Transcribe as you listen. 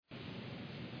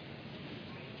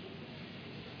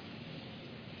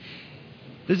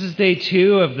This is day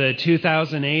 2 of the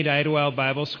 2008 Idlewild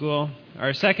Bible School.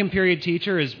 Our second period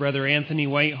teacher is Brother Anthony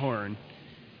Whitehorn.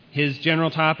 His general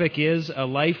topic is A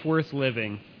Life Worth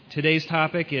Living. Today's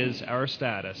topic is Our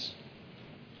Status.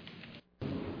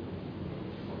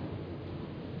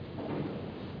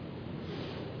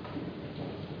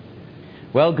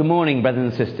 Well, good morning,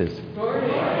 brothers and sisters. Good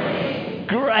morning.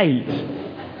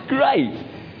 Great.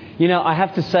 You know, I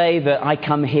have to say that I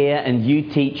come here and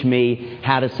you teach me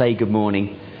how to say good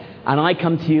morning. And I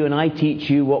come to you and I teach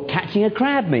you what catching a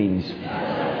crab means.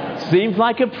 Seems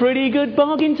like a pretty good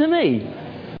bargain to me.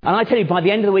 And I tell you, by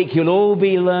the end of the week, you'll all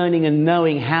be learning and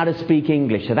knowing how to speak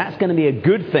English. So that's going to be a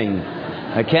good thing,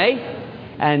 okay?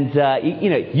 And,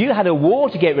 you had a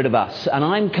war to get rid of us, and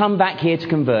I'm come back here to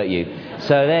convert you.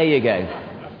 So there you go.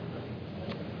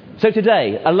 So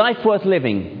today, A Life Worth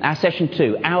Living, our session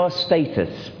 2, Our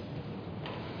Status.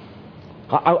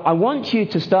 I want you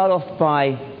to start off by,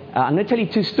 I'm going to tell you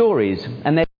 2 stories,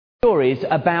 and they're stories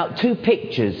about 2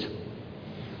 pictures.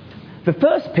 The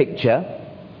first picture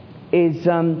is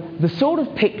the sort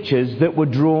of pictures that were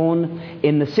drawn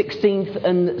in the 16th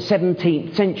and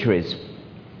 17th centuries.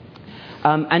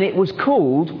 And it was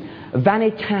called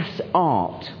Vanitas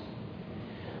art.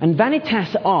 And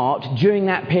Vanitas art, during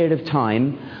that period of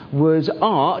time, was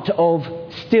art of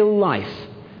still life.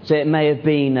 So it may have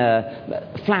been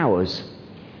flowers.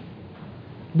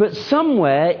 But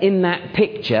somewhere in that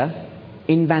picture,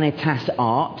 in Vanitas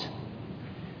art,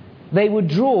 they would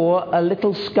draw a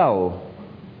little skull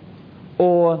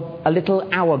or a little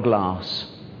hourglass.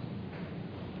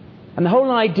 And the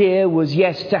whole idea was,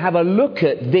 yes, to have a look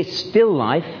at this still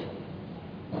life,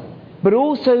 but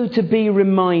also to be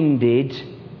reminded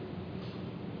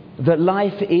that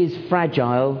life is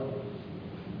fragile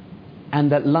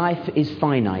and that life is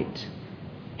finite.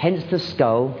 Hence the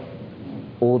skull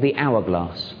or the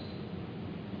hourglass.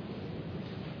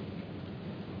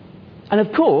 And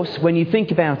of course, when you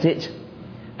think about it,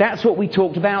 that's what we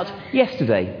talked about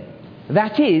yesterday.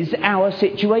 That is our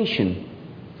situation.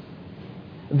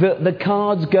 That the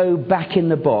cards go back in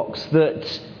the box,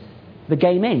 that the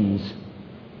game ends,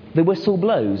 the whistle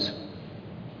blows,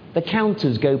 the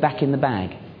counters go back in the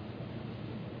bag.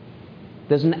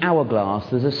 There's an hourglass,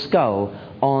 there's a skull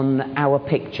on our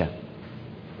picture.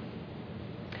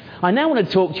 I now want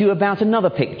to talk to you about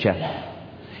another picture.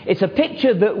 It's a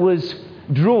picture that was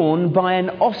drawn by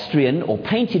an Austrian, or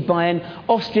painted by an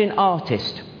Austrian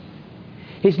artist.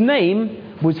 His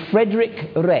name was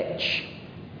Friedrich Retsch.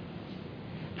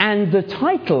 And the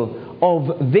title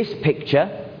of this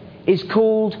picture is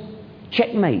called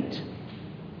Checkmate.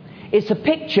 It's a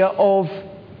picture of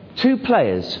 2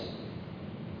 players.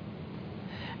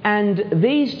 And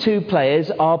these 2 players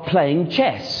are playing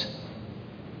chess.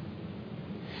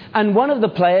 And one of the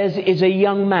players is a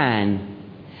young man.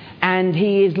 And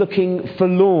he is looking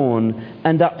forlorn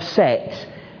and upset.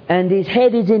 And his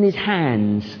head is in his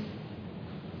hands.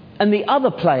 And the other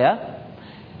player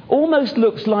almost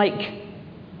looks like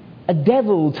a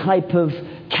devil type of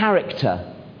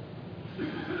character.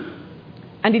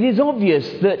 And it is obvious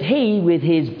that he, with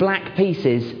his black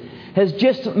pieces, has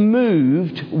just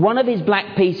moved one of his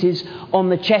black pieces on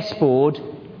the chessboard,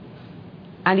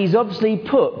 and he's obviously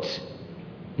put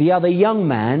the other young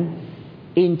man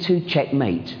into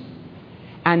checkmate.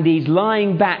 And he's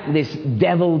lying back, this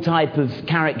devil type of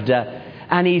character,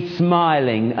 and he's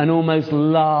smiling and almost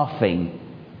laughing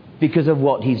because of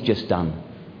what he's just done.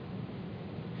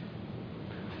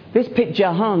 This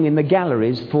picture hung in the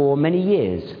galleries for many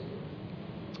years.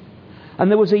 And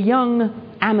there was a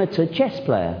young amateur chess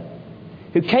player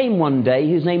who came one day,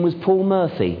 whose name was Paul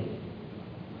Murphy.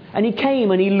 And he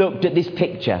came and he looked at this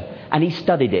picture and he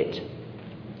studied it.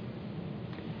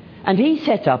 And he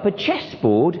set up a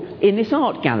chessboard in this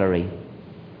art gallery,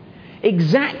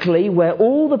 exactly where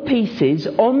all the pieces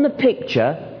on the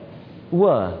picture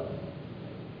were.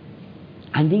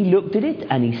 And he looked at it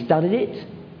and he studied it.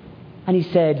 And he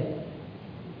said,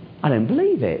 I don't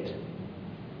believe it.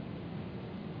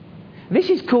 This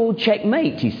is called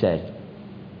checkmate, he said.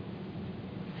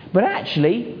 But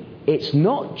actually, it's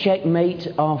not checkmate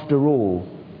after all.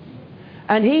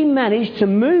 And he managed to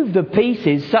move the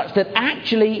pieces such that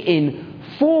actually in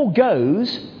 4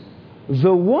 goes,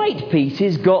 the white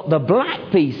pieces got the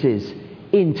black pieces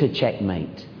into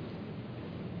checkmate.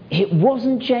 It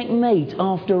wasn't checkmate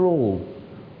after all,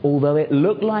 although it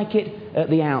looked like it at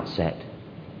the outset.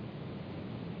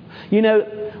 You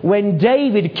know, when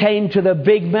David came to the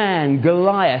big man,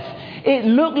 Goliath, it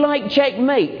looked like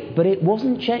checkmate, but it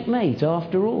wasn't checkmate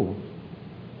after all.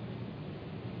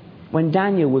 When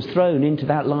Daniel was thrown into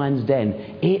that lion's den,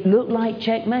 it looked like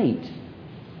checkmate,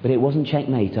 but it wasn't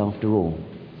checkmate after all.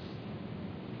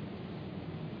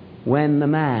 when the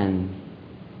man,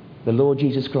 the Lord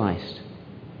Jesus Christ,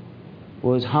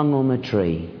 was hung on the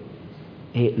tree,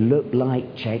 it looked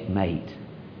like checkmate.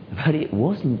 But it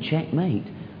wasn't checkmate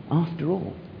after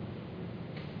all.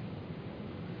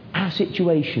 Our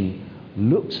situation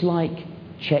looks like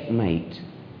checkmate.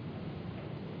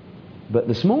 But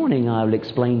this morning I will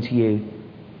explain to you,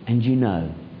 and you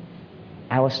know,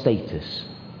 our status.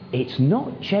 It's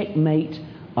not checkmate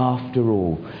after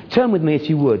all. Turn with me, if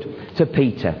you would, to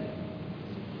Peter.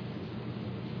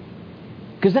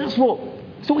 Because that's what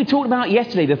we talked about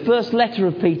yesterday, the first letter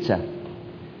of Peter.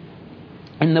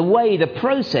 And the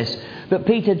process that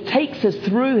Peter takes us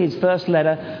through his first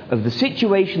letter of the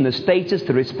situation, the status,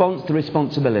 the response, the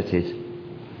responsibilities.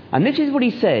 And this is what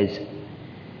he says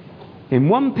in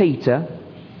 1 Peter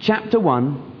chapter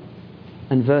 1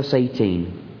 and verse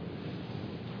 18.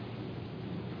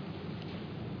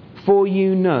 For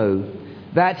you know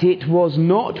that it was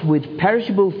not with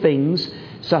perishable things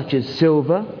such as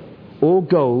silver or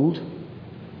gold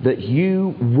that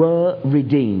you were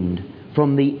redeemed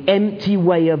from the empty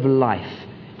way of life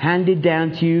handed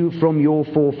down to you from your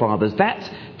forefathers.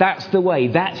 That's the way.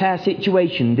 That's our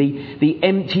situation. The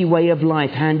empty way of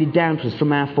life handed down to us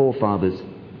from our forefathers.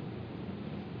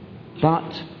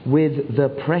 But with the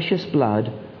precious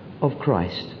blood of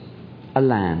Christ, a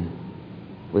lamb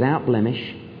without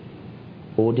blemish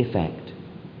or defect.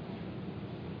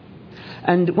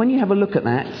 And when you have a look at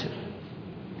that,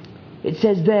 it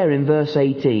says there in verse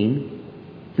 18,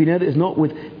 we know that it's not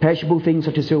with perishable things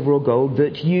such as silver or gold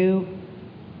that you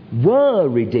were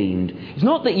redeemed. It's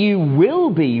not that you will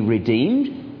be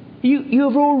redeemed. You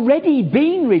have already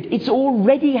been redeemed. It's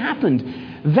already happened.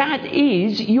 That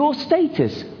is your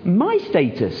status, my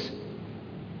status.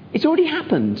 It's already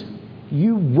happened.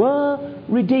 You were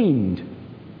redeemed.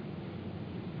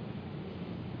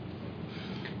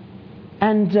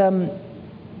 And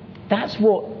that's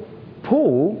what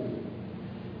Paul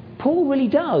really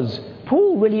does.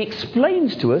 Paul really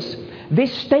explains to us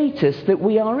this status that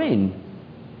we are in.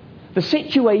 The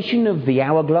situation of the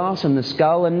hourglass and the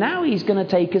skull, and now he's going to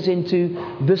take us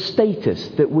into the status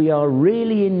that we are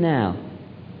really in now.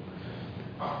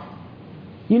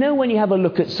 You know, when you have a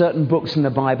look at certain books in the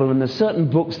Bible, and there's certain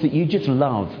books that you just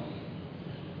love.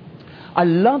 I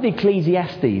love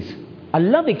Ecclesiastes. I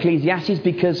love Ecclesiastes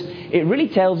because it really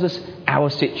tells us our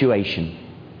situation.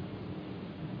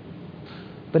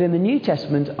 But in the New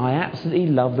Testament, I absolutely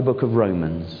love the book of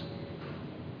Romans.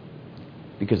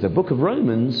 Because the book of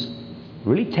Romans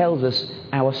really tells us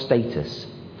our status.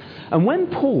 And when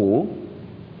Paul,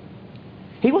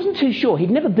 he wasn't too sure.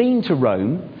 He'd never been to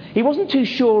Rome. He wasn't too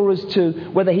sure as to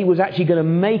whether he was actually going to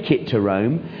make it to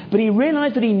Rome. But he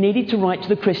realised that he needed to write to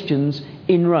the Christians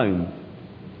in Rome.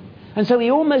 And so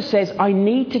he almost says, I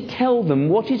need to tell them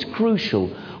what is crucial,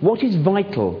 what is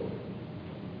vital.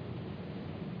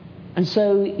 And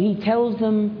so he tells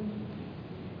them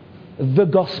the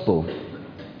gospel.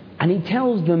 And he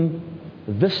tells them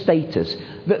the status.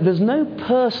 That there's no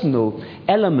personal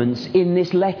elements in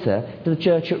this letter to the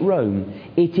church at Rome.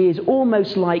 It is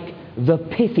almost like the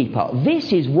pithy part.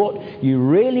 This is what you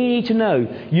really need to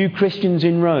know, you Christians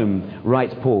in Rome,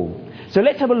 writes Paul. So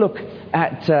let's have a look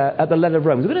at the letter of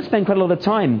Romans. We're going to spend quite a lot of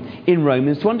time in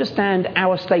Romans to understand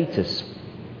our status.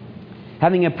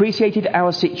 Having appreciated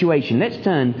our situation, let's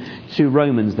turn to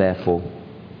Romans, therefore.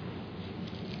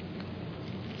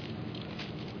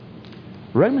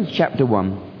 Romans chapter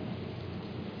 1.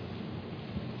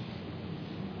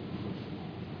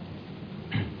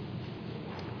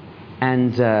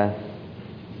 And we're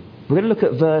going to look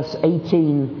at verse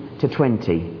 18 to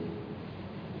 20.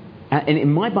 And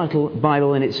in my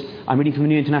Bible, and I'm reading from the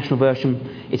New International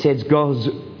Version, it says God's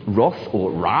wrath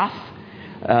or wrath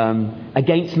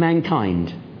against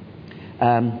mankind.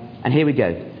 And here we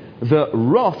go. The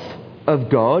wrath of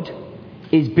God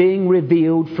is being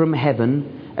revealed from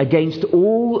heaven against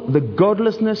all the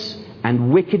godlessness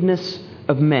and wickedness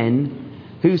of men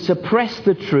who suppress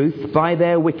the truth by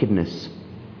their wickedness.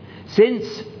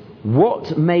 Since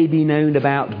what may be known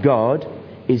about God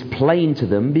is plain to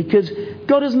them because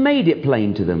God has made it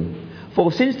plain to them.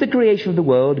 For since the creation of the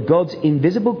world, God's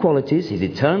invisible qualities, his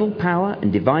eternal power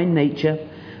and divine nature,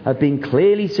 have been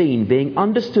clearly seen, being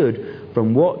understood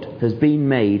from what has been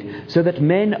made, so that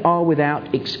men are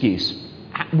without excuse.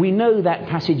 We know that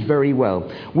passage very well.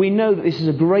 We know that this is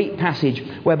a great passage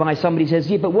whereby somebody says,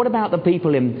 yeah, but what about the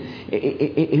people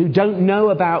who don't know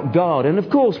about God? And of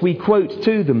course we quote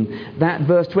to them that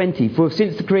verse 20. For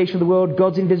since the creation of the world,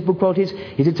 God's invisible qualities,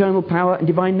 his eternal power and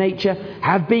divine nature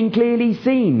have been clearly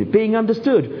seen, being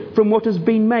understood from what has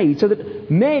been made, so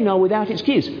that men are without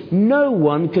excuse. No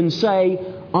one can say,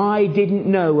 I didn't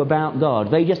know about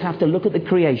God. They just have to look at the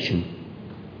creation.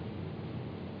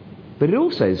 But it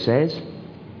also says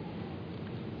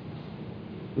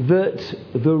that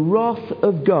the wrath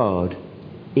of God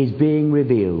is being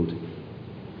revealed.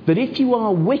 That if you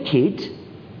are wicked,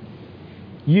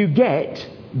 you get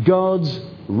God's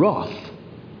wrath.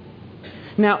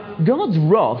 Now, God's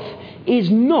wrath is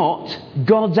not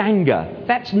God's anger.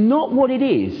 That's not what it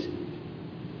is.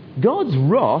 God's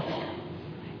wrath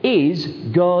is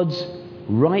God's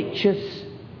righteous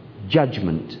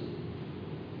judgment.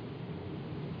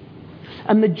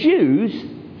 And the Jews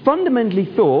fundamentally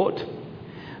thought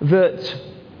that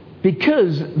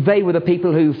because they were the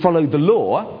people who followed the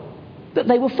law, that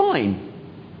they were fine.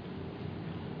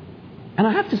 And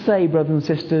I have to say, brothers and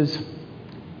sisters,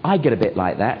 I get a bit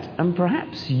like that, and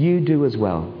perhaps you do as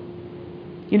well.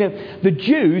 You know, the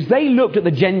Jews, they looked at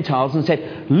the Gentiles and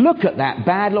said, look at that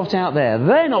bad lot out there.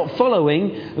 They're not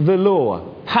following the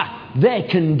law. Ha! They're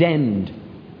condemned.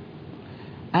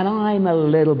 And I'm a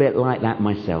little bit like that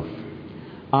myself.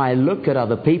 I look at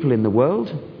other people in the world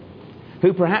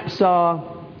who perhaps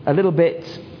are a little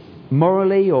bit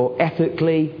morally or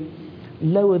ethically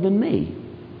lower than me.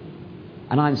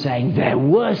 And I'm saying, they're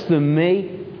worse than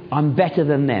me, I'm better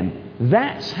than them.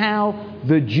 That's how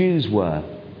the Jews were.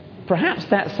 Perhaps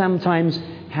that's sometimes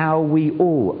how we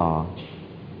all are.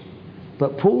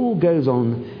 But Paul goes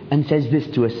on and says this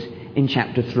to us in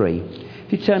chapter 3.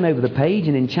 If you turn over the page,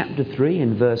 and in chapter 3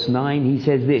 and verse 9, he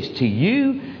says this, to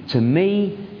you, to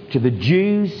me, to the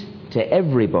Jews, to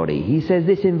everybody. He says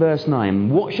this in verse 9,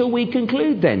 what shall we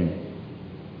conclude then?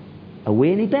 Are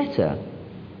we any better?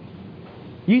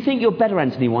 You think you're better,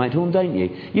 Anthony Whitehorn, don't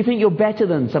you? You think you're better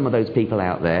than some of those people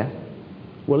out there?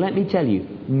 Well, let me tell you,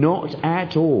 not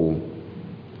at all.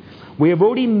 We have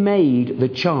already made the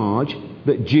charge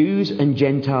that Jews and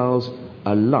Gentiles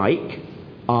alike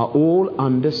are all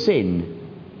under sin.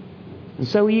 And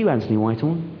so are you, Anthony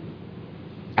Whitehorn.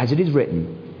 As it is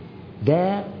written,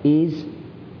 there is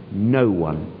no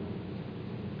one,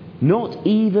 not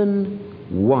even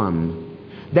one.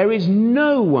 There is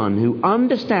no one who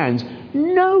understands,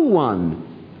 no one.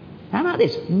 How about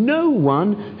this? No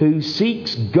one who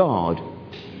seeks God.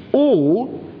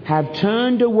 All have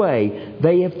turned away.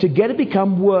 They have together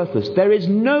become worthless. There is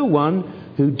no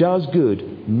one who does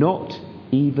good, not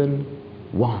even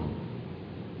one.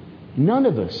 None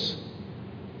of us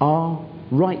are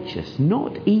righteous,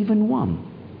 not even one.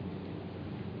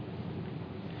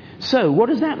 So, what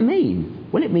does that mean?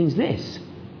 Well, it means this.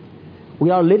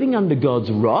 We are living under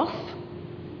God's wrath,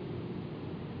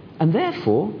 and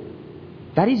therefore,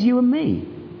 that is you and me.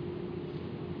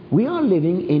 We are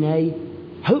living in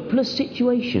a hopeless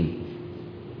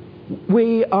situation.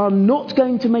 We are not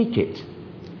going to make it.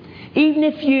 Even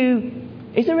if you...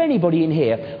 Is there anybody in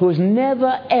here who has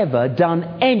never ever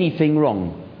done anything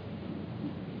wrong?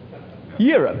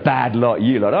 You're a bad lot,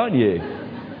 you lot, aren't you?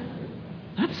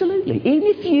 Absolutely. Even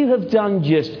if you have done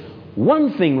just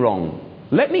one thing wrong,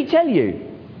 let me tell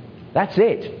you, that's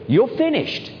it. You're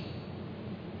finished.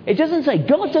 It doesn't say,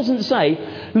 God doesn't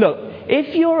say, look,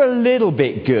 if you're a little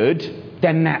bit good,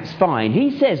 then that's fine.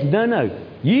 He says, no,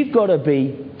 you've got to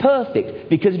be perfect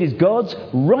because it is God's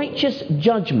righteous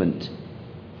judgment.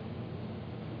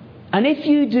 And if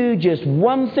you do just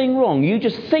one thing wrong, you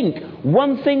just think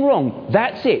one thing wrong,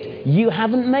 that's it. You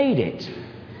haven't made it.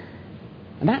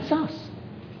 And that's us.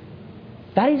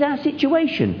 That is our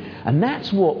situation. And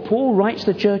that's what Paul writes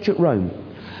to the church at Rome.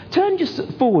 Turn just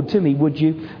forward to me, would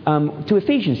you, to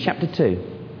Ephesians chapter 2.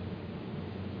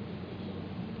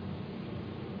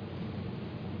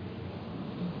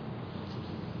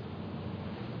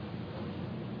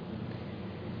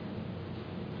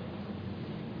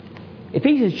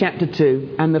 Ephesians chapter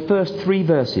 2 and the first 3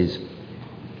 verses.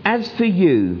 As for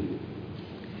you,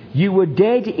 you were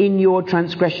dead in your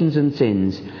transgressions and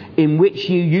sins, in which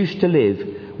you used to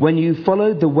live when you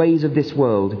followed the ways of this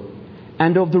world,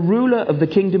 and of the ruler of the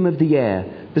kingdom of the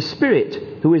air, the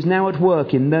Spirit who is now at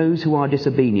work in those who are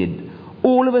disobedient.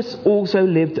 All of us also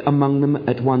lived among them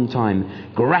at one time,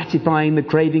 gratifying the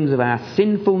cravings of our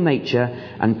sinful nature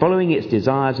and following its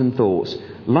desires and thoughts.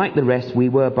 Like the rest, we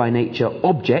were by nature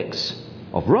objects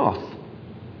of wrath.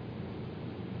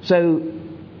 So,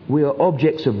 we are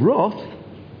objects of wrath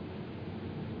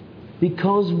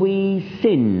because we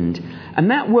sinned. And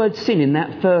that word sin in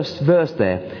that first verse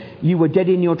there, you were dead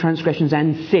in your transgressions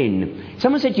and sin.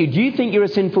 Someone said to you, do you think you're a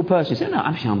sinful person? You said, no,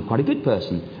 actually I'm quite a good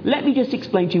person. Let me just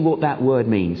explain to you what that word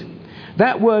means.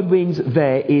 That word means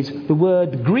there is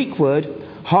the Greek word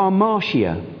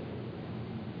hamartia.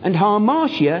 And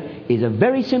hamartia is a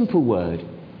very simple word.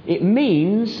 It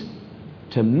means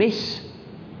to miss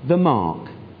the mark.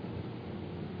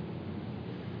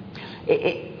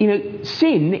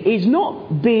 sin is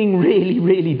not being really,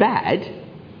 really bad.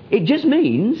 It just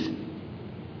means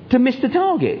to miss the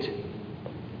target.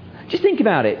 Just think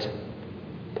about it.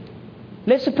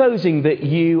 Let's supposing that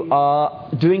you are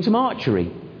doing some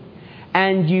archery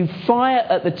and you fire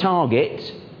at the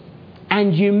target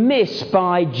and you miss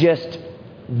by just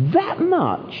that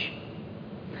much.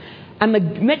 And the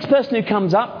next person who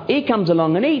comes up, he comes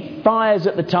along and he fires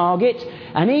at the target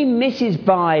and he misses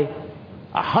by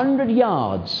 100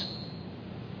 yards.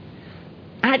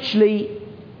 Actually,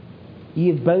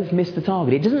 you've both missed the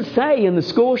target. It doesn't say in the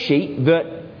score sheet that,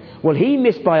 well, he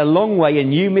missed by a long way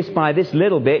and you missed by this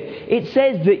little bit. It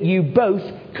says that you both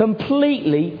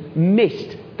completely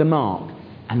missed the mark.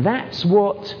 And that's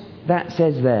what that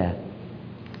says there.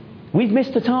 We've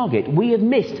missed the target. We have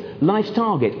missed life's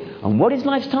target. And what is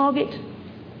life's target?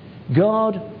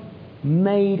 God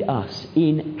made us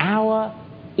in our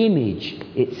image,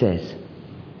 it says.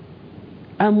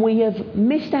 And we have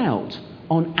missed out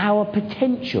on our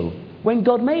potential. When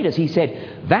God made us, He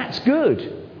said, that's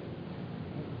good.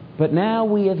 But now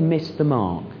we have missed the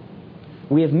mark.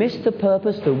 We have missed the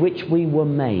purpose for which we were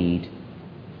made.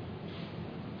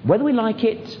 Whether we like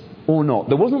it or not.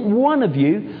 There wasn't one of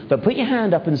you that put your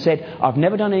hand up and said, I've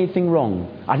never done anything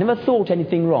wrong. I've never thought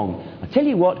anything wrong. I tell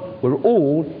you what, we're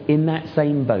all in that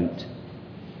same boat.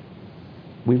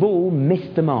 We've all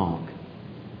missed the mark.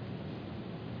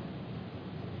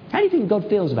 How do you think God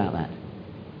feels about that?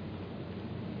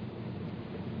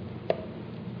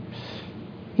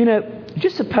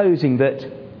 Just supposing that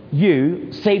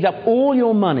you saved up all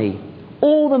your money,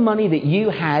 all the money that you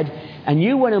had, and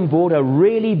you went and bought a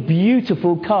really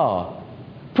beautiful car.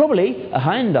 Probably a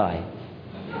Hyundai.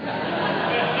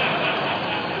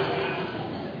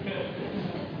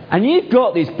 And you've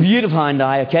got this beautiful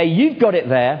Hyundai, okay? You've got it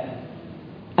there.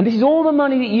 And this is all the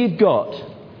money that you've got.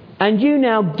 And you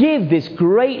now give this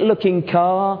great-looking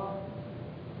car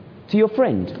to your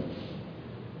friend.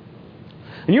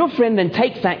 And your friend then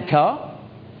takes that car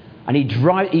and he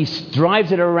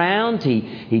drives it around,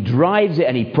 he drives it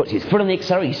and he puts his foot on the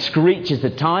accelerator, he screeches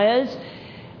the tyres.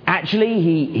 Actually,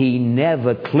 he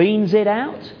never cleans it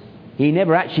out. He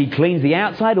never actually cleans the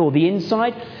outside or the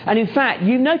inside. And in fact,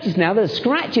 you've noticed now there's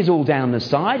scratches all down the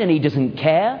side and he doesn't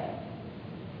care.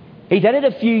 He's had it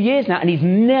a few years now and he's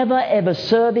never ever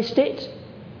serviced it.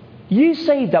 You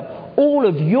saved up all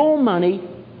of your money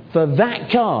for that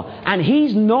car and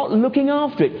he's not looking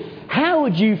after it. How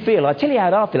would you feel? I'll tell you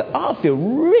how I'd feel. I'd feel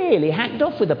really hacked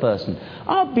off with the person.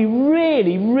 I'd be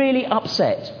really, really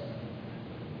upset.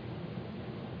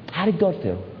 How did God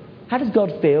feel? How does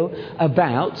God feel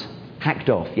about hacked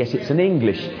off? Yes, it's an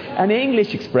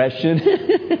English expression.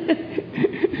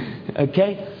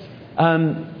 Okay?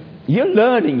 You're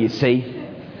learning, you see.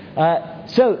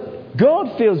 So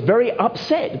God feels very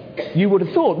upset, you would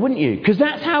have thought, wouldn't you? Because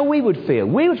that's how we would feel.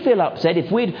 We would feel upset if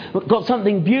we'd got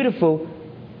something beautiful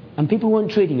and people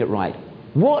weren't treating it right.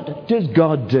 What does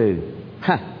God do?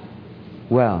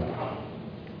 Well,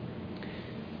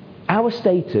 our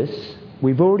status,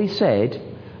 we've already said,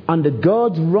 under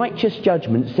God's righteous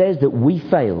judgment says that we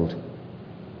failed.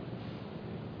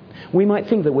 We might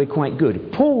think that we're quite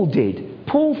good. Paul did.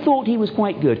 Paul thought he was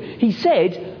quite good. He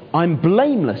said, I'm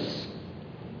blameless.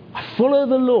 I follow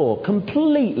the law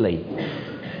completely.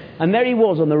 And there he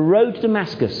was on the road to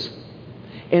Damascus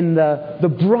in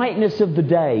the brightness of the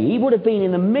day. He would have been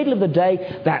in the middle of the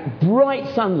day, that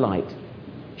bright sunlight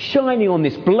shining on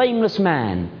this blameless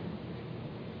man.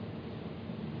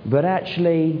 But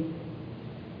actually,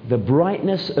 the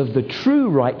brightness of the true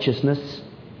righteousness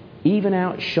even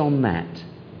outshone that.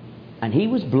 And he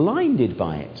was blinded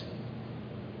by it.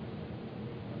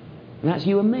 And that's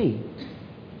you and me.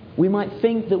 We might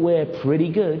think that we're pretty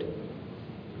good.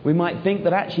 We might think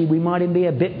that actually we might even be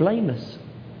a bit blameless.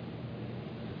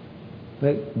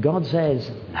 But God says,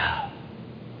 no,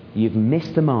 you've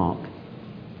missed the mark.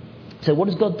 So what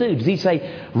does God do? Does He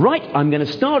say, right, I'm going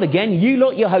to start again, you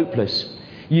lot, you're hopeless.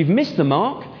 You've missed the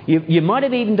mark. You might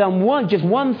have even done just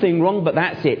one thing wrong, but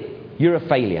that's it. You're a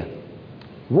failure.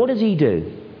 What does He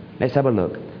do? Let's have a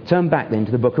look. Turn back then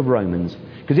to the book of Romans.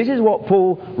 Because this is what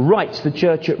Paul writes to the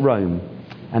church at Rome.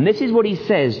 And this is what he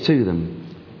says to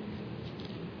them.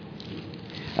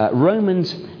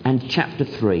 Romans and chapter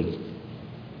 3.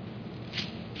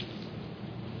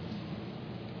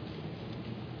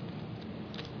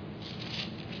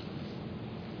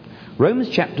 Romans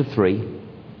chapter 3.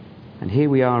 And here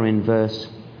we are in verse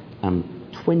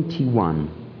 21.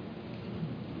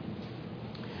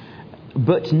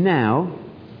 But now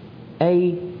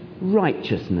a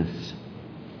righteousness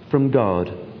from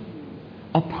God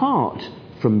apart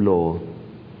from law,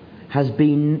 has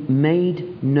been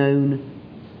made known,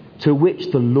 to which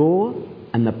the law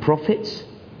and the prophets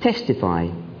testify.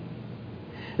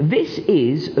 This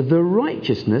is the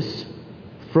righteousness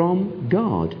from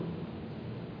God.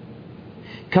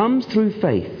 Comes through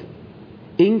faith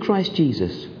in Christ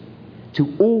Jesus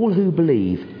to all who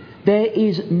believe. There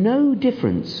is no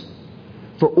difference,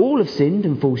 for all have sinned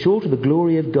and fall short of the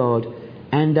glory of God,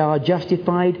 and are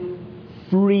justified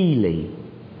freely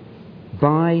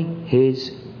by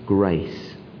His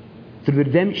grace, through the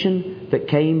redemption that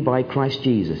came by Christ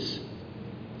Jesus.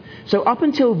 So up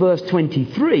until verse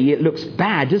 23, it looks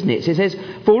bad, doesn't it? So it says,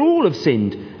 for all have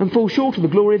sinned and fall short of the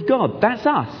glory of God. That's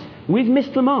us. We've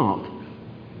missed the mark.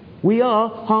 We are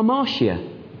hamartia.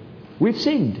 We've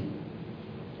sinned.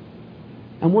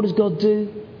 And what does God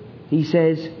do? He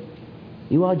says,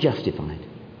 you are justified.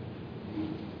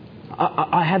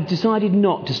 I have decided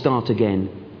not to start again.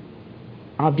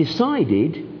 I've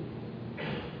decided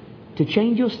to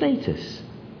change your status.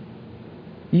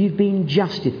 You've been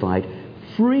justified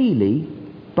freely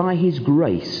by His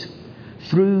grace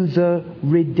through the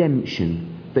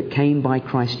redemption that came by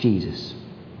Christ Jesus.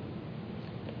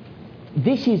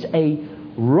 This is a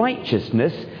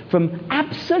righteousness from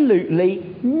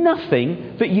absolutely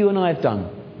nothing that you and I have done.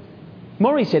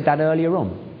 Maury said that earlier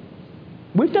on.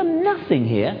 We've done nothing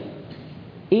here.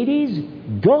 It is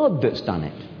God that's done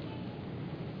it.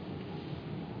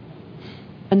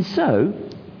 And so,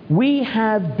 we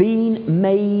have been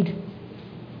made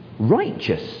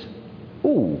righteous.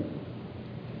 Ooh.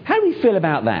 How do we feel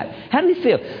about that? How do we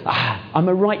feel? I'm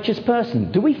a righteous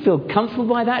person. Do we feel comfortable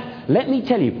by that? Let me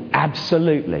tell you,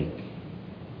 absolutely.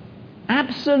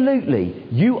 Absolutely.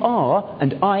 You are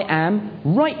and I am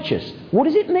righteous. What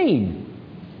does it mean?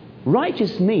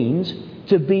 Righteous means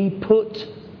to be put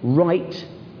right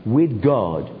with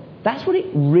God. That's what it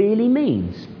really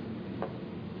means.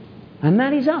 And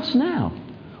that is us now.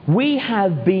 We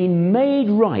have been made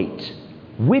right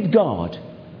with God.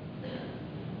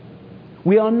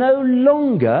 We are no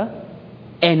longer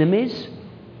enemies,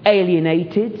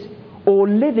 alienated, or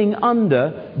living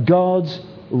under God's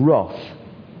wrath.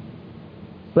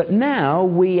 But now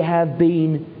we have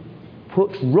been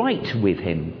put right with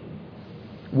Him.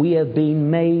 We have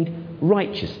been made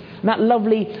righteous. And that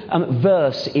lovely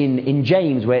verse in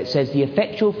James where it says, the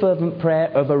effectual fervent prayer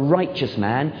of a righteous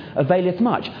man availeth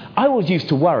much. I always used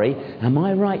to worry, am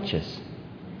I righteous?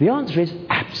 The answer is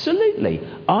absolutely.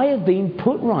 I have been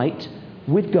put right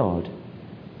with God.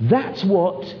 That's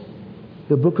what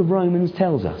the book of Romans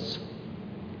tells us.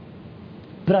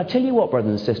 But I tell you what,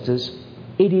 brothers and sisters,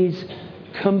 it is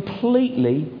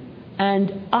completely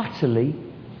and utterly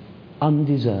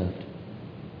undeserved.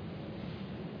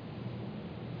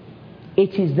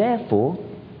 It is therefore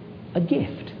a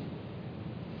gift.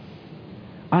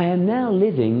 I am now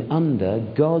living under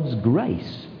God's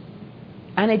grace.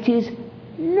 And it is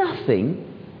nothing,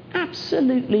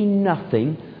 absolutely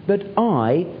nothing, that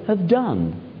I have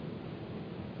done.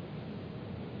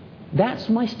 That's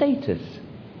my status.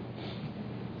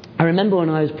 I remember when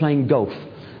I was playing golf.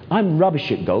 I'm rubbish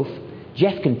at golf.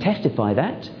 Jeff can testify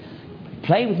that.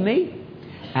 Play with me.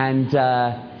 And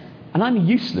I'm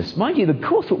useless. Mind you, the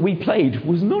course that we played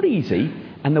was not easy,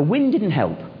 and the wind didn't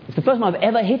help. It's the first time I've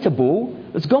ever hit a ball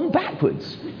that's gone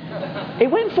backwards. It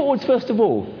went forwards first of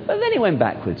all, but then it went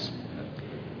backwards.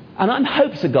 And I'm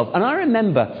hopeless at golf. And I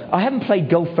remember, I haven't played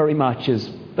golf very much, as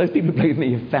those people who play with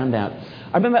me have found out.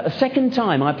 I remember the second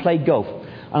time I played golf,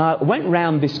 and I went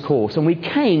round this course, and we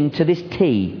came to this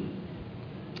tee.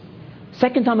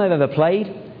 Second time I've ever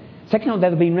played, second time I've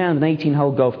ever been round an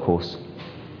 18-hole golf course.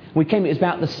 We came, it was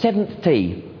about the 7th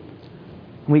tee.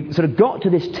 We sort of got to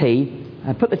this tee,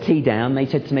 I put the tee down, they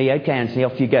said to me, okay, Anthony,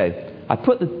 off you go. I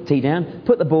put the tee down,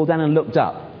 put the ball down and looked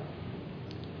up.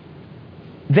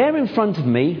 There in front of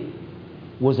me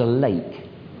was a lake.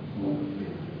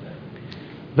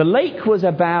 The lake was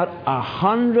about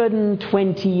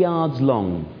 120 yards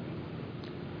long.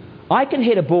 I can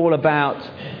hit a ball about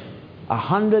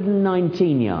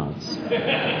 119 yards.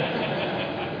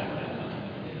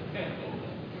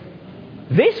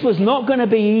 This was not going to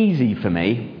be easy for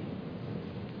me.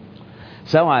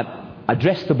 So I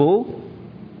dressed the ball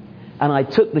and I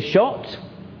took the shot.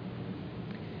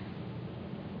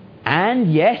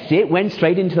 And yes, it went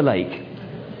straight into the lake.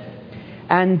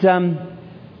 And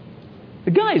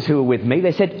the guys who were with me,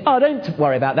 they said, oh, don't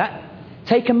worry about that.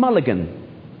 Take a mulligan.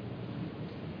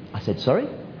 I said, sorry?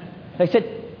 They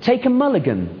said, take a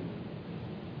mulligan.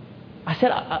 I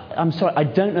said, I'm sorry, I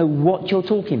don't know what you're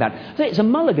talking about. I said, it's a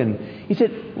mulligan. He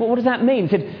said, well, what does that mean?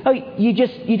 He said, oh, you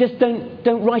just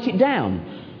don't write it down.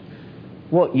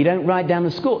 What, you don't write down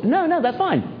the score? No, that's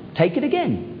fine. Take it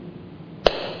again.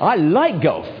 I like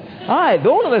golf.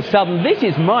 All of a sudden, this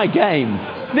is my game.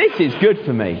 This is good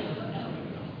for me.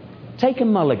 Take a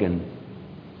mulligan.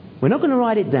 We're not going to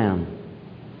write it down.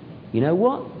 You know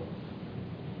what?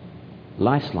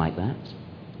 Life's like that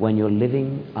when you're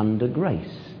living under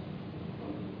grace.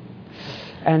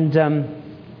 And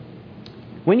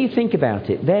when you think about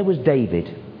it, there was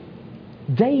David.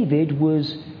 David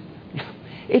was,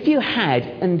 if you had,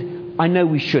 and I know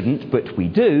we shouldn't, but we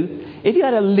do, if you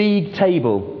had a league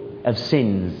table of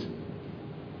sins,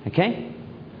 okay?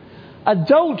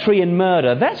 Adultery and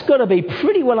murder, that's got to be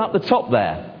pretty well up the top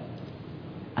there.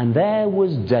 And there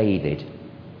was David.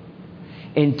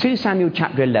 In 2 Samuel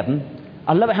chapter 11,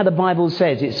 I love it how the Bible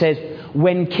says, it says,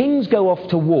 when kings go off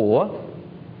to war,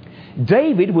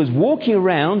 David was walking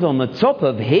around on the top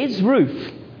of his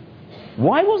roof.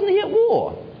 Why wasn't he at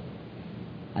war?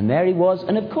 And there he was,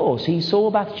 and of course he saw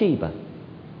Bathsheba.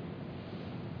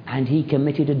 And he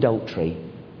committed adultery.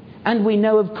 And we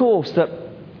know, of course, that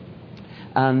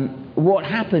what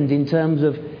happened in terms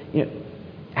of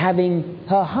having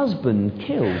her husband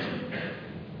killed.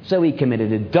 So he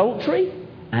committed adultery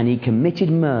and he committed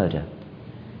murder.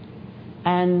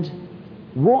 And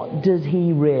what does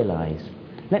he realize?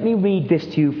 Let me read this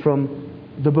to you from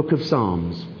the book of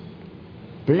Psalms.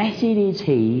 Blessed is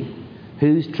he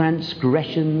whose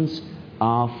transgressions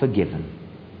are forgiven,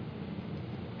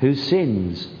 whose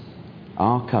sins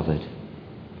are covered.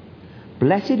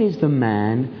 Blessed is the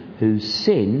man whose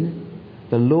sin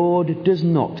the Lord does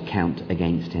not count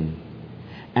against him,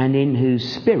 and in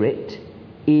whose spirit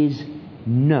is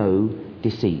no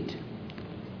deceit.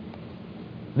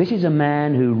 This is a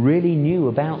man who really knew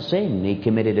about sin. He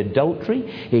committed adultery,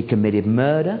 he committed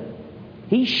murder.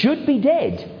 He should be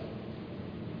dead,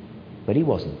 but he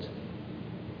wasn't.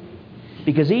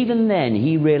 Because even then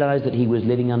he realized that he was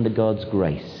living under God's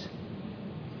grace.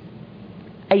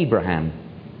 Abraham.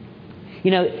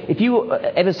 If you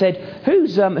ever said,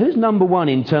 who's number one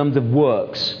in terms of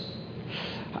works?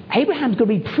 Abraham's got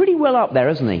to be pretty well up there,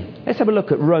 hasn't he? Let's have a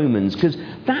look at Romans, because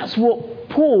that's what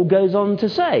Paul goes on to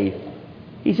say.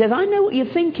 He says, I know what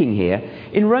you're thinking here.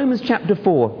 In Romans chapter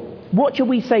 4, what shall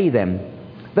we say then?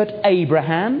 That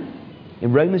Abraham,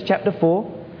 in Romans chapter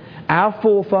 4, our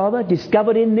forefather,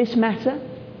 discovered in this matter?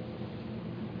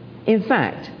 In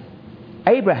fact,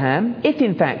 if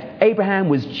in fact Abraham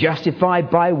was justified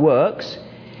by works,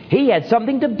 he had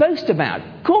something to boast about.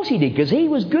 Of course he did, because he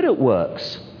was good at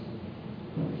works.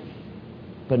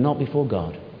 But not before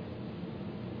God.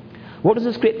 What does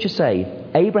the scripture say?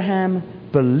 Abraham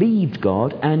believed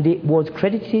God, and it was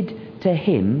credited to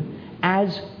him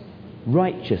as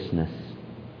righteousness.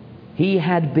 He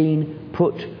had been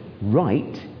put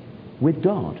right with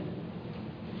God.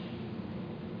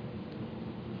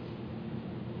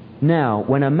 Now,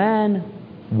 when a man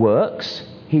works,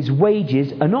 his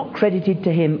wages are not credited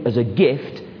to him as a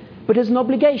gift, but as an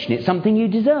obligation. It's something you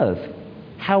deserve.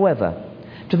 However,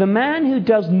 to the man who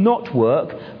does not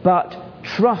work, but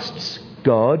trusts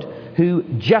God, who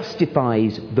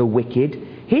justifies the wicked,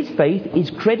 his faith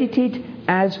is credited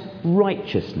as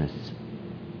righteousness.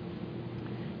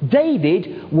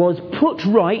 David was put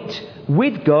right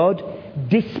with God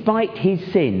despite his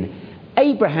sin.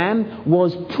 Abraham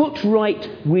was put right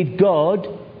with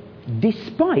God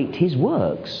despite his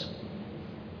works.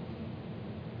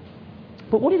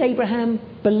 But what did Abraham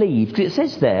believe? Because it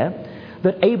says there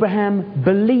that Abraham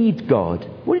believed God.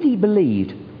 What did he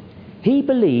believe? He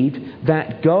believed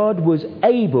that God was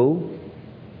able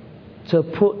to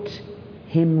put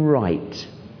him right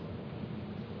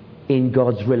in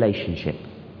God's relationship.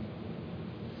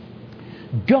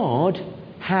 God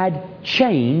had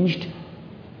changed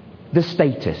the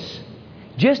status,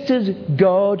 just as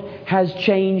God has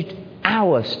changed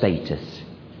our status.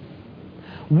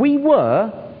 We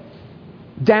were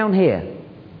down here.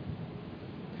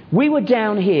 We were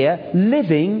down here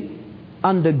living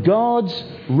under God's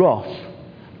wrath,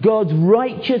 God's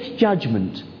righteous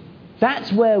judgment.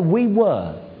 That's where we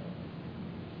were.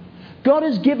 God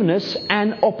has given us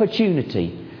an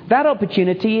opportunity. That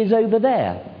opportunity is over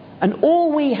there. And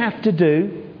all we have to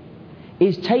do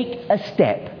is take a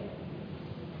step.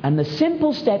 And the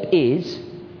simple step is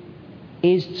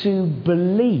to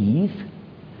believe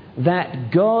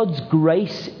that God's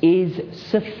grace is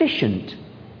sufficient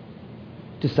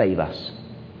to save us.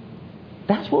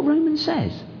 That's what Romans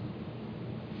says.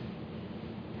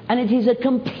 And it is a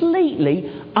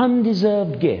completely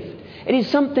undeserved gift. It is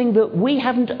something that we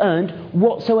haven't earned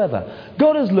whatsoever.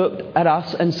 God has looked at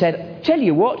us and said, tell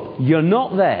you what, you're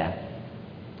not there.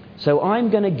 So I'm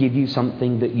going to give you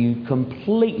something that you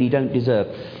completely don't deserve.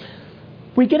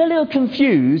 We get a little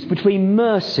confused between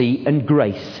mercy and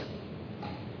grace.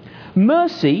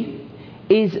 Mercy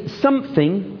is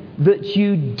something that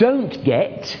you don't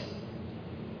get,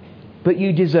 but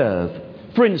you deserve.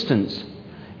 For instance,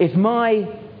 if my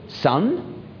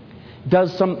son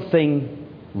does something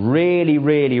really,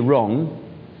 really wrong,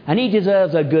 and he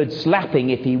deserves a good slapping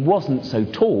if he wasn't so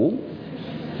tall,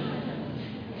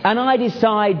 and I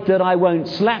decide that I won't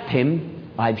slap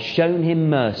him, I've shown him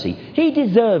mercy. He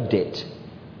deserved it,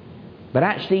 but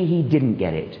actually he didn't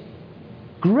get it.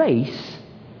 Grace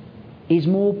is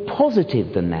more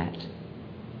positive than that,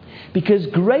 because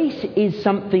grace is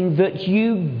something that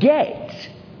you get,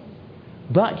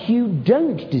 but you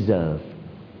don't deserve,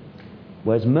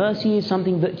 whereas mercy is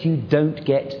something that you don't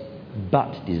get,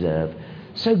 but deserve.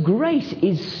 So grace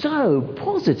is so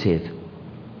positive.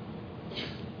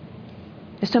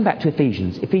 Let's turn back to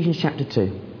Ephesians chapter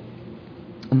 2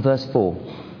 and verse 4.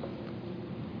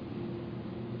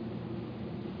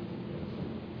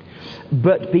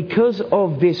 But because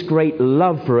of this great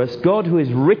love for us, God, who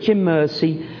is rich in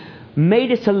mercy,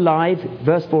 made us alive,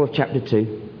 verse 4 of chapter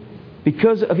 2.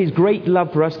 Because of his great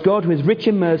love for us, God, who is rich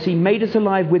in mercy, made us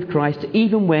alive with Christ,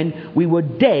 even when we were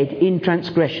dead in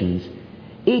transgressions.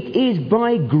 It is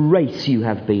by grace you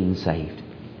have been saved.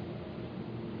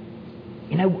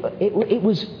 You know, it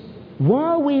was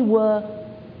while we were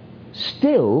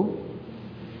still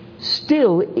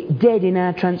dead in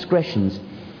our transgressions.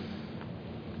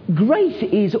 Grace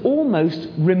is almost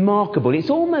remarkable. It's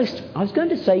almost, I was going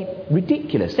to say,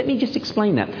 ridiculous. Let me just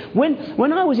explain that.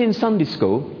 When I was in Sunday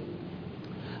school,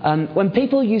 when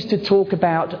people used to talk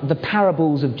about the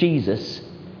parables of Jesus,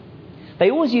 they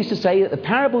always used to say that the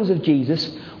parables of Jesus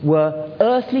were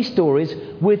earthly stories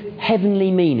with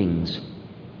heavenly meanings.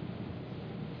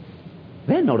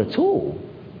 They're not at all.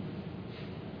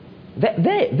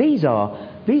 These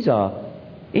are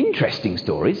interesting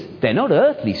stories. They're not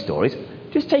earthly stories.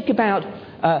 Just take about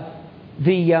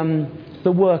the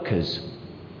workers.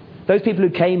 Those people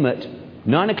who came at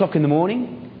 9 o'clock in the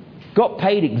morning got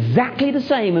paid exactly the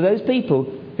same as those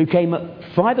people who came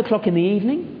at 5 o'clock in the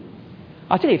evening.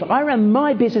 I tell you, if I ran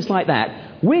my business like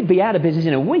that, we'd be out of business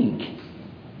in a week.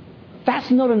 That's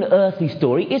not an earthly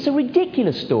story. It's a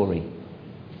ridiculous story.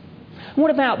 And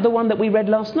what about the one that we read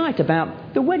last night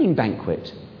about the wedding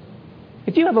banquet?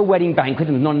 If you have a wedding banquet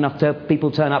and not enough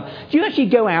people turn up, do you actually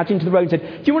go out into the road and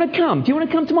say, do you want to come? Do you want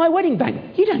to come to my wedding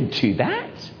banquet? You don't do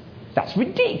that. That's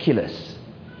ridiculous.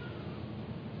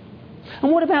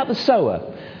 And what about the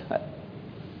sower?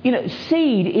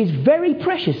 Seed is very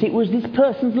precious. It was this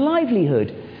person's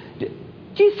livelihood.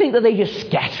 Do you think that they just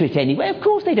scatter it anywhere? Of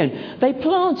course they don't. They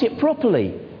plant it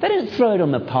properly. They don't throw it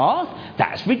on the path.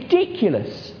 That's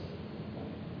ridiculous.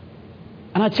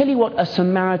 And I tell you what, a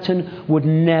Samaritan would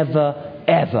never,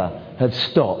 ever have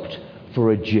stopped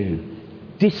for a Jew,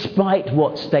 despite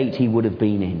what state he would have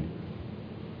been in.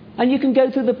 And you can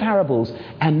go through the parables,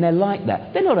 and they're like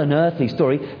that. They're not an earthly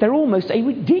story. They're almost a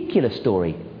ridiculous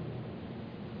story.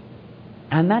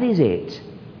 And that is it.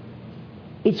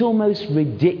 It's almost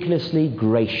ridiculously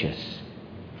gracious.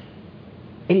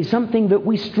 It is something that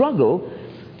we struggle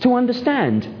to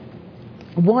understand.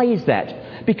 Why is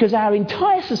that? Because our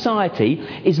entire society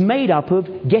is made up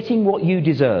of getting what you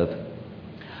deserve.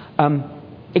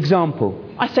 Example,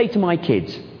 I say to my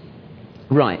kids,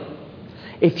 right,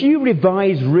 if you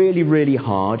revise really, really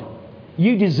hard,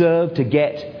 you deserve to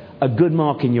get a good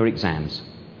mark in your exams.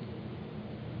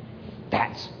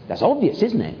 That's obvious,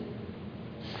 isn't it?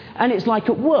 And it's like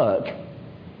at work.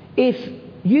 If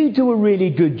you do a really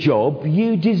good job,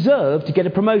 you deserve to get a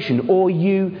promotion, or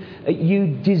you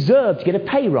deserve to get a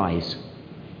pay rise.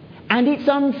 And it's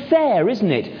unfair,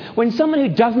 isn't it? When someone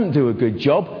who doesn't do a good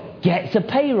job gets a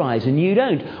pay rise and you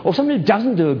don't, or someone who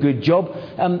doesn't do a good job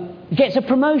gets a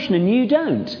promotion and you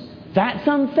don't. That's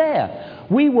unfair.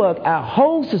 Our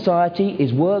whole society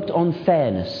is worked on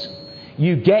fairness.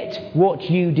 You get what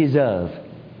you deserve.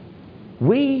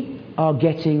 We are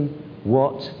getting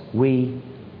what we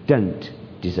don't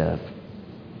deserve.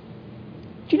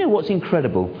 Do you know what's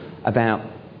incredible about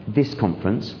this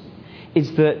conference?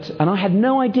 Is that, and I had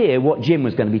no idea what Jim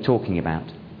was going to be talking about.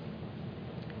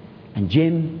 And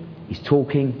Jim is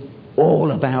talking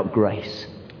all about grace.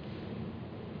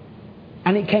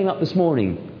 And it came up this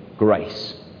morning,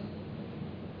 grace.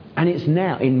 And it's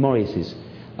now in Maurice's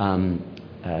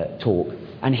talk.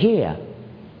 And here,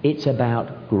 it's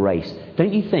about grace.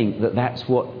 Don't you think that that's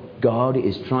what God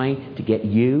is trying to get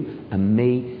you and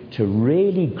me to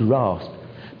really grasp?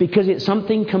 Because it's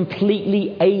something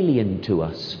completely alien to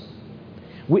us.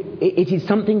 It is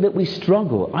something that we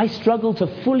struggle. I struggle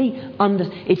to fully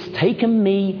understand. It's taken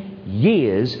me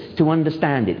years to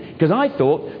understand it. Because I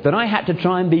thought that I had to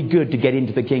try and be good to get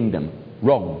into the kingdom.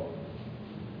 Wrong.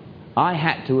 I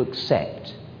had to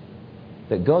accept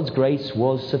that God's grace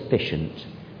was sufficient.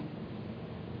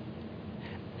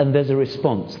 And there's a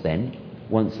response then,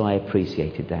 once I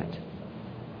appreciated that.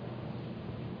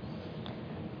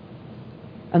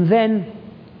 And then,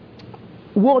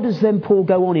 what does then Paul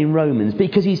go on in Romans?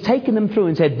 Because he's taken them through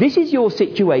and said, this is your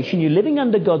situation, you're living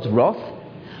under God's wrath,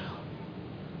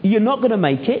 you're not going to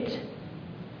make it,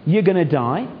 you're going to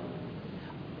die.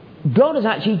 God has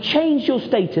actually changed your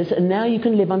status and now you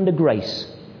can live under grace.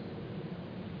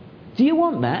 Do you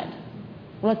want that?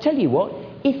 Well, I tell you what,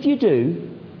 if you do,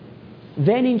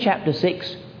 then in chapter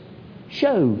 6,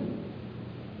 show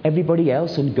everybody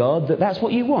else and God that that's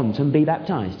what you want and be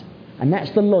baptised. And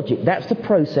that's the logic, that's the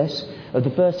process of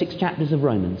the first 6 chapters of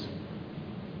Romans.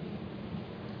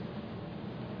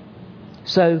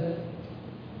 So,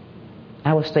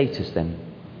 our status then.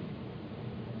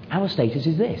 Our status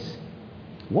is this.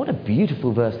 What a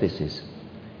beautiful verse this is.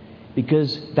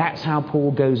 Because that's how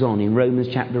Paul goes on in Romans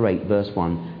chapter 8 verse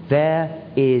 1.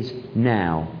 There is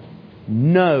now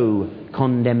no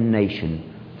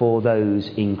condemnation for those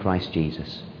in Christ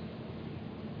Jesus.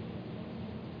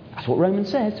 That's what Romans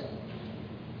says.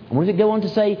 And what does it go on to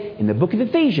say in the book of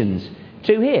Ephesians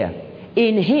 2 here?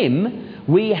 In him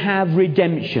we have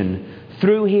redemption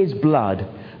through his blood,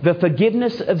 the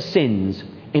forgiveness of sins,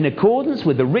 in accordance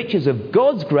with the riches of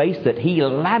God's grace that he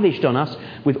lavished on us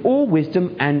with all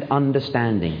wisdom and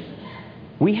understanding.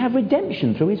 We have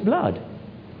redemption through his blood.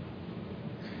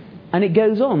 And it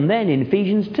goes on then in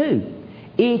Ephesians 2.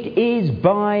 It is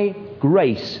by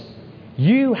grace.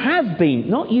 You have been,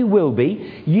 not you will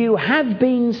be, you have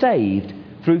been saved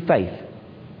through faith.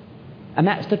 And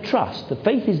that's the trust. The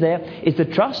faith is there, is the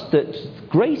trust that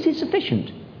grace is sufficient.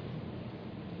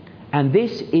 And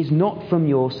this is not from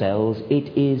yourselves,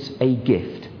 it is a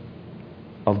gift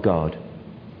of God.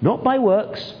 Not by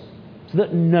works, so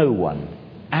that no one,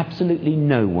 absolutely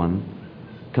no one,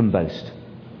 can boast.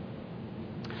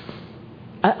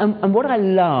 And what I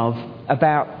love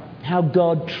about how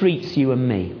God treats you and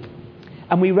me,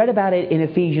 and we read about it in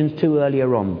Ephesians 2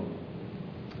 earlier on,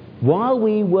 while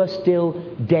we were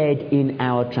still dead in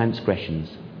our transgressions.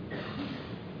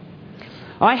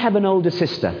 I have an older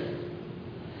sister.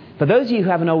 For those of you who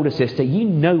have an older sister, you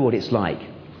know what it's like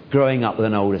growing up with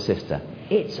an older sister.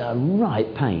 It's a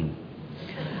right pain.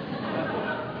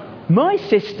 My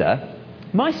sister,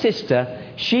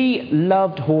 she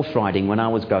loved horse riding when I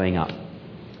was growing up.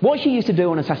 What she used to do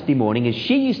on a Saturday morning is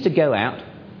she used to go out,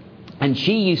 and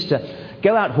she used to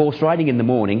go out horse riding in the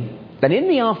morning. Then in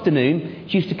the afternoon,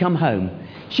 she used to come home.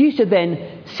 She used to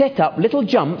then set up little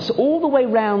jumps all the way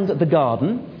round the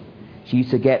garden. She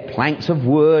used to get planks of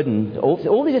wood and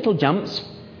all these little jumps.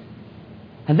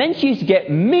 And then she used to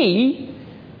get me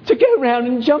to go around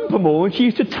and jump them all, and she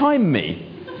used to time me.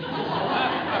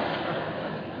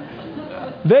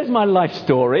 There's my life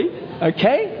story,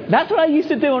 okay? That's what I used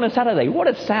to do on a Saturday. What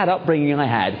a sad upbringing I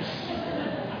had.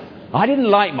 I didn't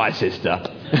like my sister.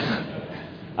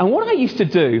 And what I used to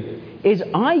do is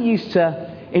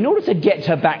in order to get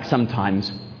her back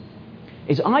sometimes,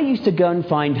 I used to go and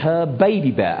find her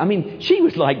baby bear. I mean, she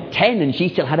was like 10 and she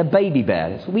still had a baby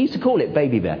bear. So we used to call it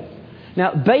baby bear.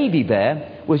 Now, baby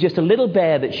bear was just a little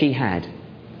bear that she had.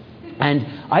 And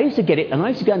I used to get it and I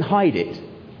used to go and hide it.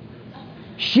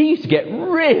 She used to get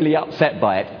really upset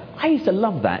by it. I used to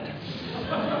love that.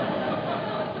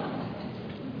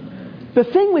 The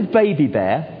thing with baby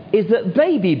bear is that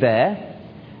baby bear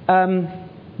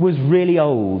was really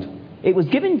old. It was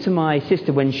given to my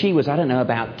sister when she was, I don't know,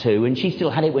 about 2, and she still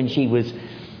had it when she was,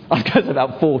 I was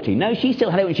about 40. No, she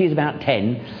still had it when she was about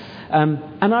 10.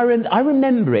 And I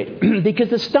remember it because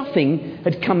the stuffing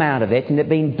had come out of it and it had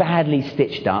been badly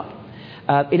stitched up.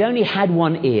 It only had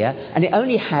one ear and it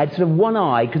only had sort of one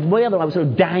eye because the other eye was sort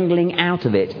of dangling out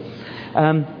of it.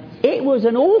 It was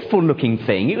an awful looking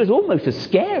thing. It was almost a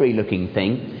scary looking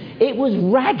thing. It was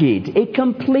ragged,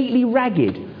 completely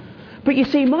ragged. But you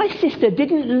see, my sister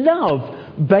didn't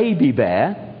love Baby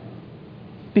Bear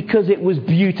because it was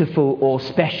beautiful or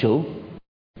special.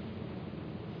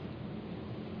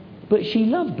 But she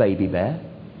loved Baby Bear,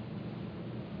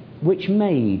 which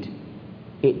made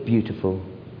it beautiful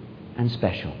and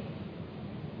special.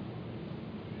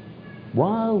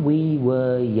 While we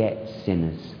were yet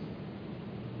sinners,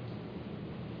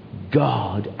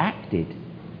 God acted.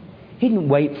 He didn't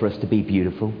wait for us to be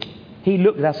beautiful. He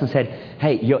looked at us and said,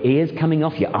 hey, your ears coming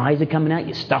off, your eyes are coming out,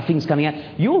 your stuffing's coming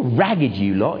out. You're ragged,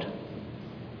 you lot.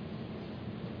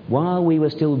 While we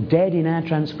were still dead in our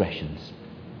transgressions.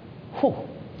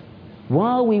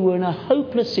 While we were in a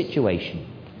hopeless situation.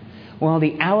 While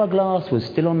the hourglass was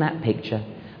still on that picture.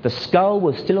 The skull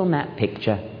was still on that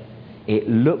picture. It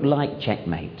looked like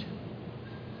checkmate.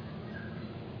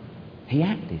 He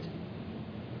acted.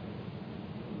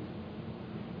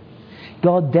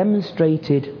 God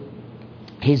demonstrated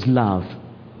his love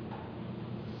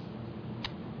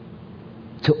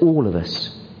to all of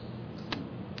us.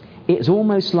 It's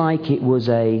almost like it was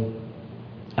a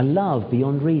love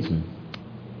beyond reason.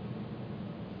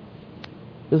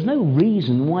 There's no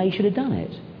reason why he should have done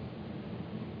it.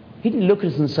 He didn't look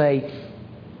at us and say,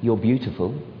 "You're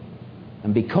beautiful,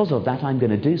 and because of that I'm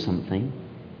going to do something."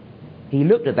 He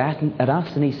looked at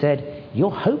us and he said,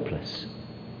 "You're hopeless.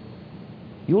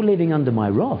 You're living under my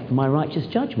wrath, my righteous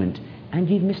judgment, and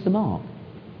you've missed the mark.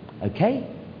 Okay?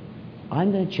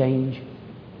 I'm going to change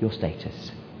your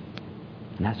status."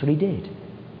 And that's what he did.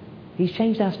 He's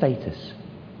changed our status.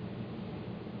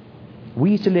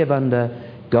 We used to live under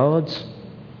God's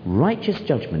righteous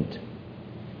judgment.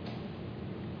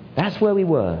 That's where we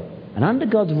were. And under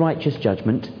God's righteous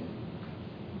judgment,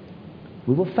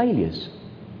 we were failures.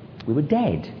 We were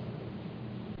dead.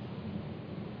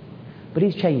 But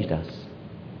he's changed us.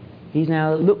 He's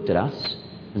now looked at us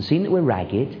and seen that we're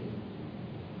ragged,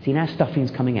 seen our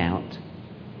stuffing's coming out,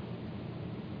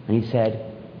 and he said,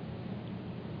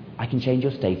 "I can change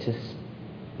your status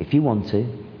if you want to.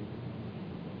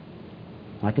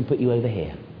 I can put you over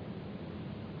here.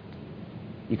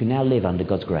 You can now live under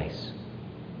God's grace.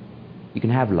 You can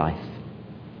have life."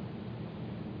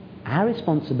 Our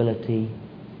responsibility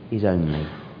is only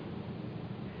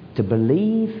to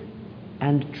believe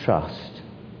and trust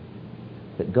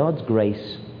that God's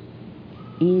grace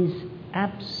is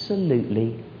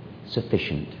absolutely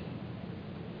sufficient.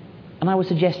 And I would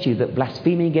suggest to you that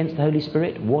blaspheming against the Holy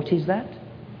Spirit, what is that?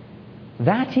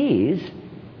 That is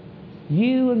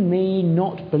you and me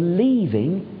not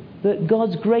believing that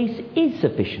God's grace is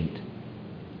sufficient.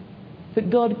 That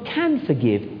God can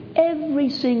forgive every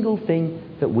single thing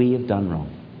that we have done wrong.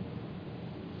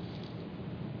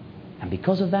 And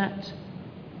because of that,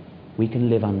 we can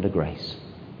live under grace.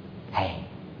 Hey,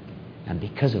 and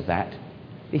because of that,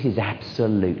 this is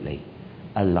absolutely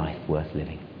a life worth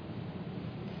living.